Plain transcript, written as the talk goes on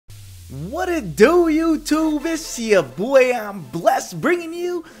What it do, YouTube? It's your boy, I'm blessed, bringing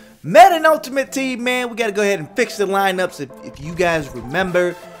you Madden Ultimate Team, man. We got to go ahead and fix the lineups. If you guys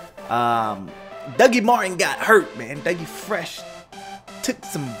remember, Dougie Martin got hurt, man. Dougie Fresh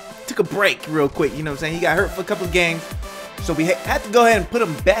took a break real quick, you know what I'm saying? He got hurt for a couple of games. So we had to go ahead and put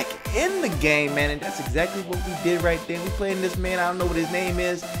him back in the game, man, and that's exactly what we did right there. We playing this man, I don't know what his name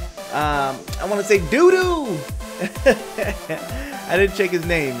is. I want to say Doo-Doo. I didn't check his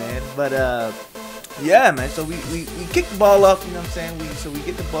name, man, but yeah, man. So we kicked the ball off, you know what I'm saying? So we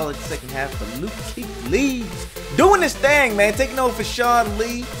get the ball at the second half, but Luke Lee doing his thing, man, taking over for Sean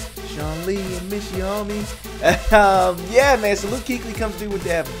Lee. Sean Lee and Miss you, homie. Yeah, man. So Luke Kuechly comes through with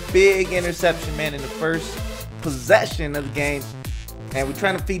that big interception, man, in the first possession of the game, and we're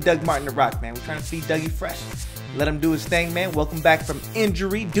trying to feed Doug Martin the rock, man. We're trying to feed Dougie Fresh, let him do his thing, man. Welcome back from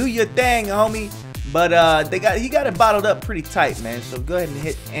injury, do your thing, homie. But he got it bottled up pretty tight, man. So go ahead and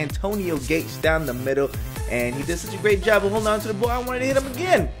hit Antonio Gates down the middle, and he did such a great job of holding on to the ball. I wanted to hit him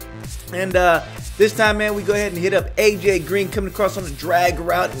again, and this time, man, we go ahead and hit up AJ Green coming across on the drag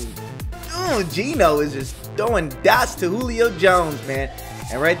route, and Gino is just throwing dots to Julio Jones, man.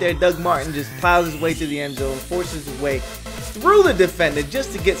 And right there, Doug Martin just plows his way to the end zone, forces his way through the defender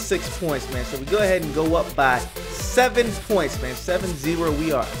just to get 6 points, man. So we go ahead and go up by 7 points, man. 7-0.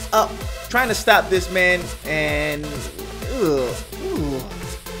 We are up, trying to stop this man, and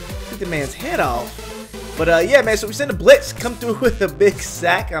took the man's head off. But yeah, man. So we send a blitz, come through with a big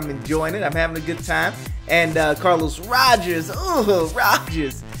sack. I'm enjoying it. I'm having a good time. And Carlos Rogers,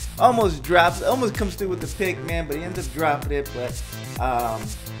 Rogers. Almost drops, almost comes through with the pick, man, but he ends up dropping it. But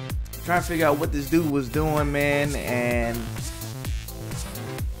trying to figure out what this dude was doing, man, and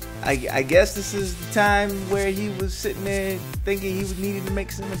I guess this is the time where he was sitting there thinking he needed to make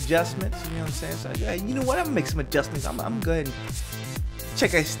some adjustments. You know what I'm saying? So you know what? I'm gonna make some adjustments. I'm gonna go ahead and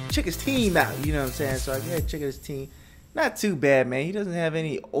check his team out. You know what I'm saying? So I go ahead and check out his team. Not too bad, man. He doesn't have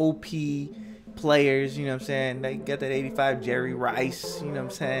any OP players, you know what I'm saying? They got that 85 Jerry Rice, you know what I'm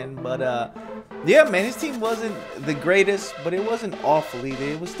saying? But yeah, man, his team wasn't the greatest, but it wasn't awful either.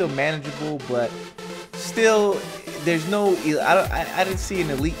 It was still manageable, but still, there's no, I didn't see an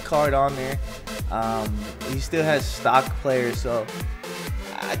elite card on there. He still has stock players, so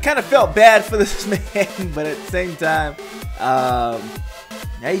I kind of felt bad for this man, but at the same time,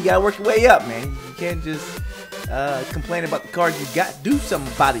 now you gotta work your way up, man. You can't just complain about the cards you got. Do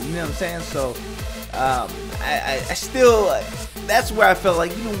something about it, you know what I'm saying? So I still, that's where I felt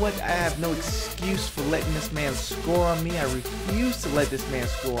like, you know what, I have no excuse for letting this man score on me. I refuse to let this man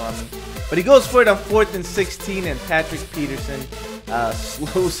score on me. But he goes for it on 4th and 16, and Patrick Peterson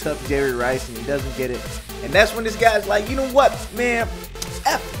slows up Jerry Rice, and he doesn't get it. And that's when this guy's like, you know what, man,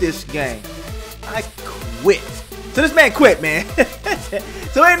 F this game, I quit. So this man quit, man.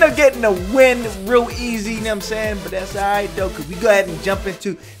 So we ended up getting a win real easy, you know what I'm saying? But that's all right, though, because we go ahead and jump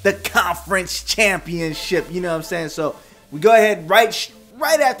into the conference championship, you know what I'm saying? So we go ahead right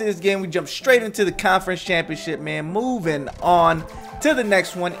after this game, we jump straight into the conference championship, man. Moving on to the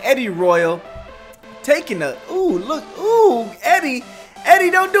next one. Eddie Royal taking a, Eddie.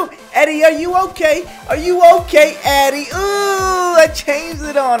 Eddie, don't do it. Eddie, are you okay? Are you okay, Eddie? Ooh, I changed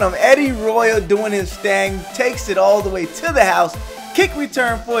it on him. Eddie Royal doing his thing, takes it all the way to the house. Kick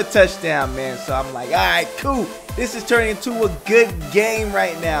return for a touchdown, man. So I'm like, all right, cool. This is turning into a good game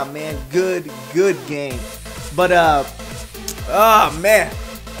right now, man. Good game. But, oh, man.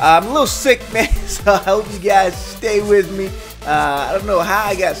 I'm a little sick, man. So I hope you guys stay with me. I don't know how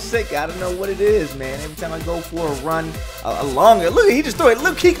I got sick. I don't know what it is, man. Every time I go for a run, a longer. Look, he just threw it.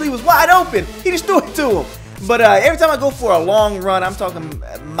 Luke Kuechly was wide open. He just threw it to him. But every time I go for a long run, I'm talking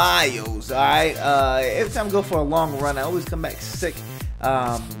miles, all right? Every time I go for a long run, I always come back sick.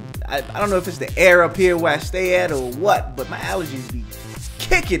 I don't know if it's the air up here where I stay at or what, but my allergies be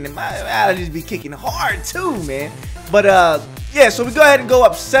kicking, and my allergies be kicking hard too, man. But yeah, so we go ahead and go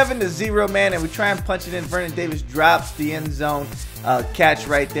up 7-0, man, and we try and punch it in. Vernon Davis drops the end zone catch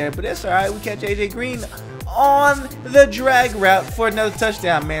right there, but that's all right. We catch AJ Green on the drag route for another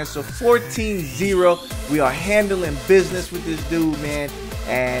touchdown, man. So 14-0. We are handling business with this dude, man.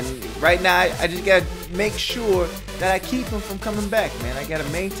 And right now, I just got to make sure that I keep him from coming back, man. I got to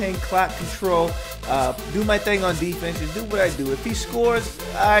maintain clock control, do my thing on defense, just do what I do. If he scores,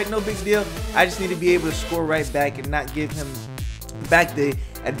 all right, no big deal. I just need to be able to score right back and not give him back the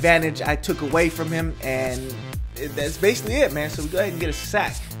advantage I took away from him. And that's basically it, man. So we go ahead and get a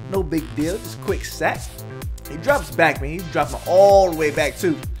sack. No big deal, just a quick sack. He drops back, man. He's dropping all the way back,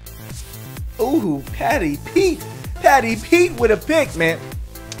 too. Ooh, Patty Pete with a pick, man.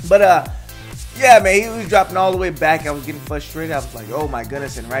 But Yeah, man, he was dropping all the way back. I was getting frustrated. I was like, oh my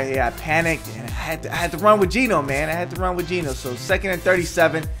goodness. And right here, I panicked, and I had to run with Geno, man. I had to run with Geno. So 2nd and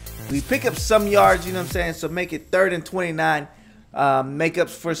 37. We pick up some yards, you know what I'm saying? So make it 3rd and 29. Make up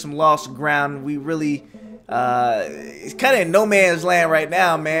for some lost ground. We really, it's kind of in no man's land right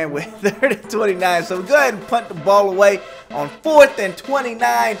now, man, with 3rd and 29. So we go ahead and punt the ball away on 4th and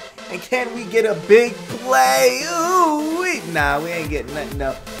 29. And can we get a big play? Ooh, nah, we ain't getting nothing,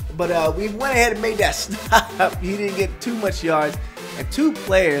 no. But we went ahead and made that stop. He didn't get too much yards. And 2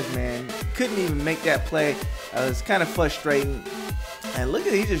 players, man, couldn't even make that play. It was kind of frustrating. And look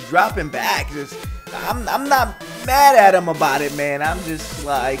at, he's just dropping back. I'm not mad at him about it, man. I'm just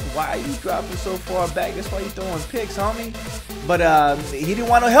like, why are you dropping so far back? That's why you throwing picks, homie. But he didn't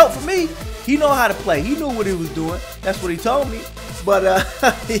want no help from me. He know how to play. He knew what he was doing. That's what he told me. But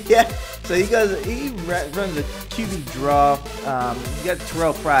yeah. So he runs a QB draw. You got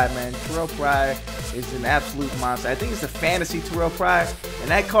Terrell Pryor, man. Terrell Pryor is an absolute monster. I think it's a fantasy Terrell Pryor,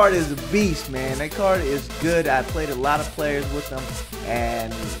 and that card is a beast, man. That card is good. I played a lot of players with him,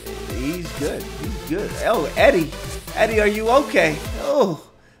 and he's good. He's good. Oh, Eddie, are you okay? Oh,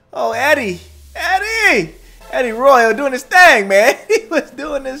 Eddie Royal doing his thing, man. He was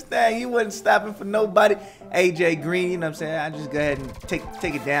doing his thing. He wasn't stopping for nobody. AJ Green, you know what I'm saying? I just go ahead and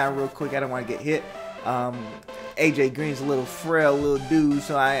take it down real quick. I don't want to get hit. AJ Green's a little frail little dude,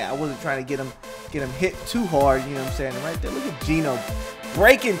 so I wasn't trying to get him hit too hard, you know what I'm saying? And right there, look at Geno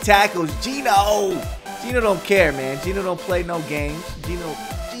breaking tackles. Geno don't care, man. Geno don't play no games.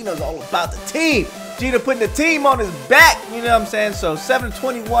 Geno's all about the team. Geno putting the team on his back, you know what I'm saying? So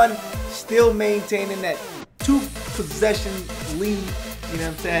 7-21, still maintaining that 2-possession lead, you know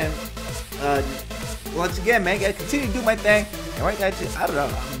what I'm saying? Once again, man, gotta continue to do my thing. And right there, I don't know,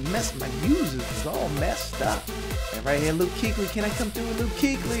 my users was all messed up. And right here, Luke Kuechly, can I come through with Luke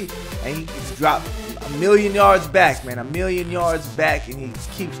Kuechly? And he dropped 1,000,000 yards back, man, 1,000,000 yards back, and he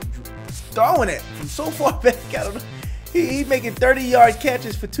keeps throwing it from so far back. I don't know. He making 30-yard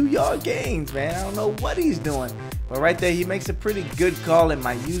catches for 2-yard gains, man. I don't know what he's doing. But right there, he makes a pretty good call, and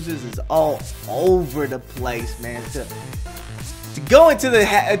my users is all over the place, man. To go into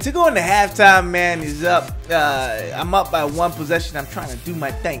halftime, man, is up. I'm up by 1 possession. I'm trying to do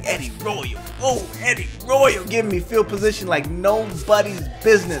my thing. Eddie Royal. Oh, Eddie Royal giving me field position like nobody's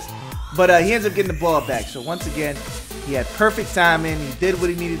business. But he ends up getting the ball back. So once again, he had perfect timing. He did what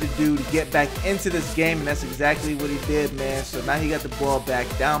he needed to do to get back into this game, and that's exactly what he did, man. So now he got the ball back,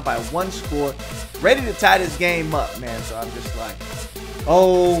 down by 1 score, ready to tie this game up, man. So I'm just like,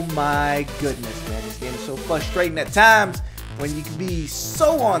 oh my goodness, man. This game is so frustrating at times when you can be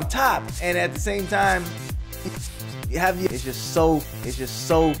so on top, and at the same time, it's just so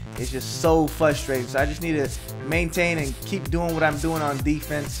frustrating. So I just need to maintain and keep doing what I'm doing on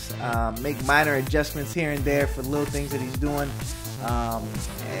defense, make minor adjustments here and there for little things that he's doing.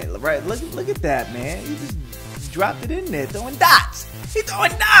 And right, look at that, man. He just dropped it in there, throwing dots. He's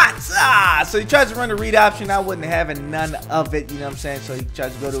throwing dots. So he tries to run the read option. I wasn't having none of it, you know what I'm saying? So he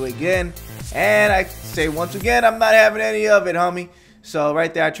tries to go to it again, and I say once again, I'm not having any of it, homie. So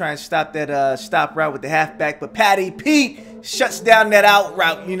right there, I try and stop that stop route with the halfback, but Patty Pete shuts down that out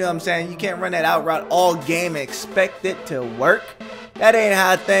route. You know what I'm saying? You can't run that out route all game and expect it to work. That ain't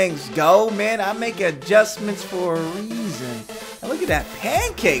how things go, man. I make adjustments for a reason. Now look at that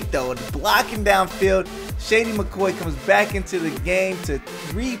pancake, though. Blocking downfield. Shady McCoy comes back into the game to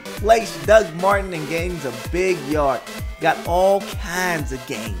replace Doug Martin and gains a big yard. Got all kinds of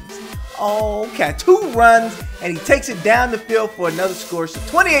gains. Okay, 2 runs, and he takes it down the field for another score. So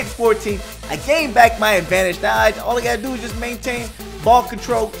 28-14, I gain back my advantage. Now all I gotta do is just maintain ball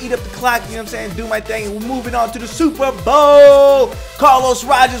control, eat up the clock, you know what I'm saying, do my thing, and we're moving on to the Super Bowl. Carlos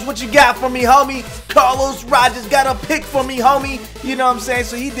Rogers, what you got for me, homie? Carlos Rogers got a pick for me, homie. You know what I'm saying?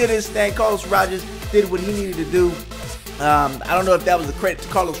 So he did his thing. Carlos Rogers did what he needed to do. I don't know if that was a credit to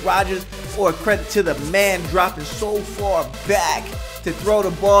Carlos Rogers or a credit to the man dropping so far back to throw the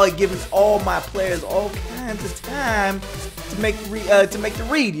ball, giving all my players all kinds of time to make the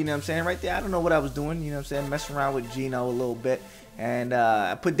read, you know what I'm saying? Right there, I don't know what I was doing, you know what I'm saying? Messing around with Geno a little bit. And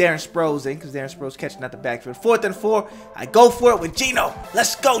I put Darren Sproles in because Darren Sproles catching out the backfield. 4th and 4, I go for it with Geno.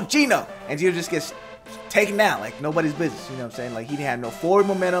 Let's go, Geno. And Geno just gets taken down like nobody's business, you know what I'm saying? Like he didn't have no forward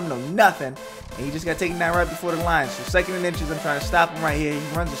momentum, no nothing. And he just got taken down right before the line. So 2nd and inches, I'm trying to stop him right here.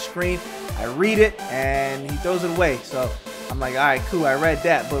 He runs a screen. I read it, and he throws it away. So I'm like, all right, cool, I read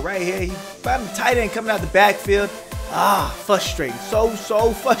that. But right here, he found the tight end coming out the backfield. Frustrating. So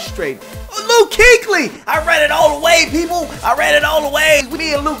frustrating. Luke Kuechly! I read it all the way, people. I read it all the way. We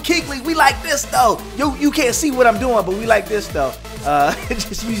need a Luke Kuechly. We like this, though. You can't see what I'm doing, but we like this, though.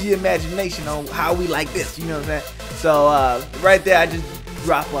 Just use your imagination on how we like this, you know what I'm saying? So right there, I just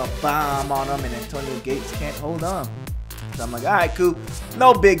drop a bomb on him, and Antonio Gates can't hold on. So I'm like, all right, cool,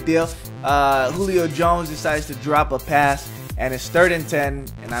 no big deal. Julio Jones decides to drop a pass, and it's 3rd and 10,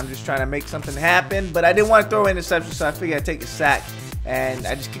 and I'm just trying to make something happen, but I didn't want to throw an interception, so I figured I'd take a sack, and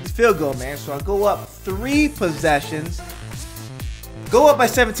I just kicked the field goal, man. So I go up 3 possessions. Go up by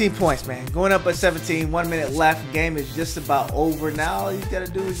 17 points, man. Going up by 17, 1 minute left. Game is just about over. Now all you gotta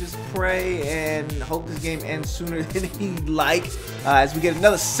do is just pray and hope this game ends sooner than he'd like. As we get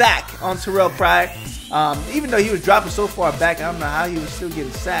another sack on Terrell Pryor. Even though he was dropping so far back, I don't know how he was still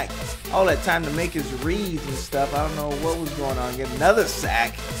getting sacked. All that time to make his reads and stuff. I don't know what was going on. Get another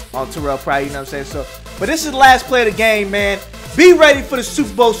sack on Terrell Pryor, you know what I'm saying? So, but this is the last play of the game, man. Be ready for the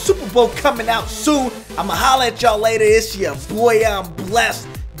Super Bowl. Super Bowl coming out soon. I'ma holler at y'all later. It's your boy, I'm blessed.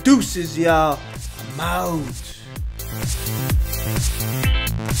 Deuces, y'all. I'm out.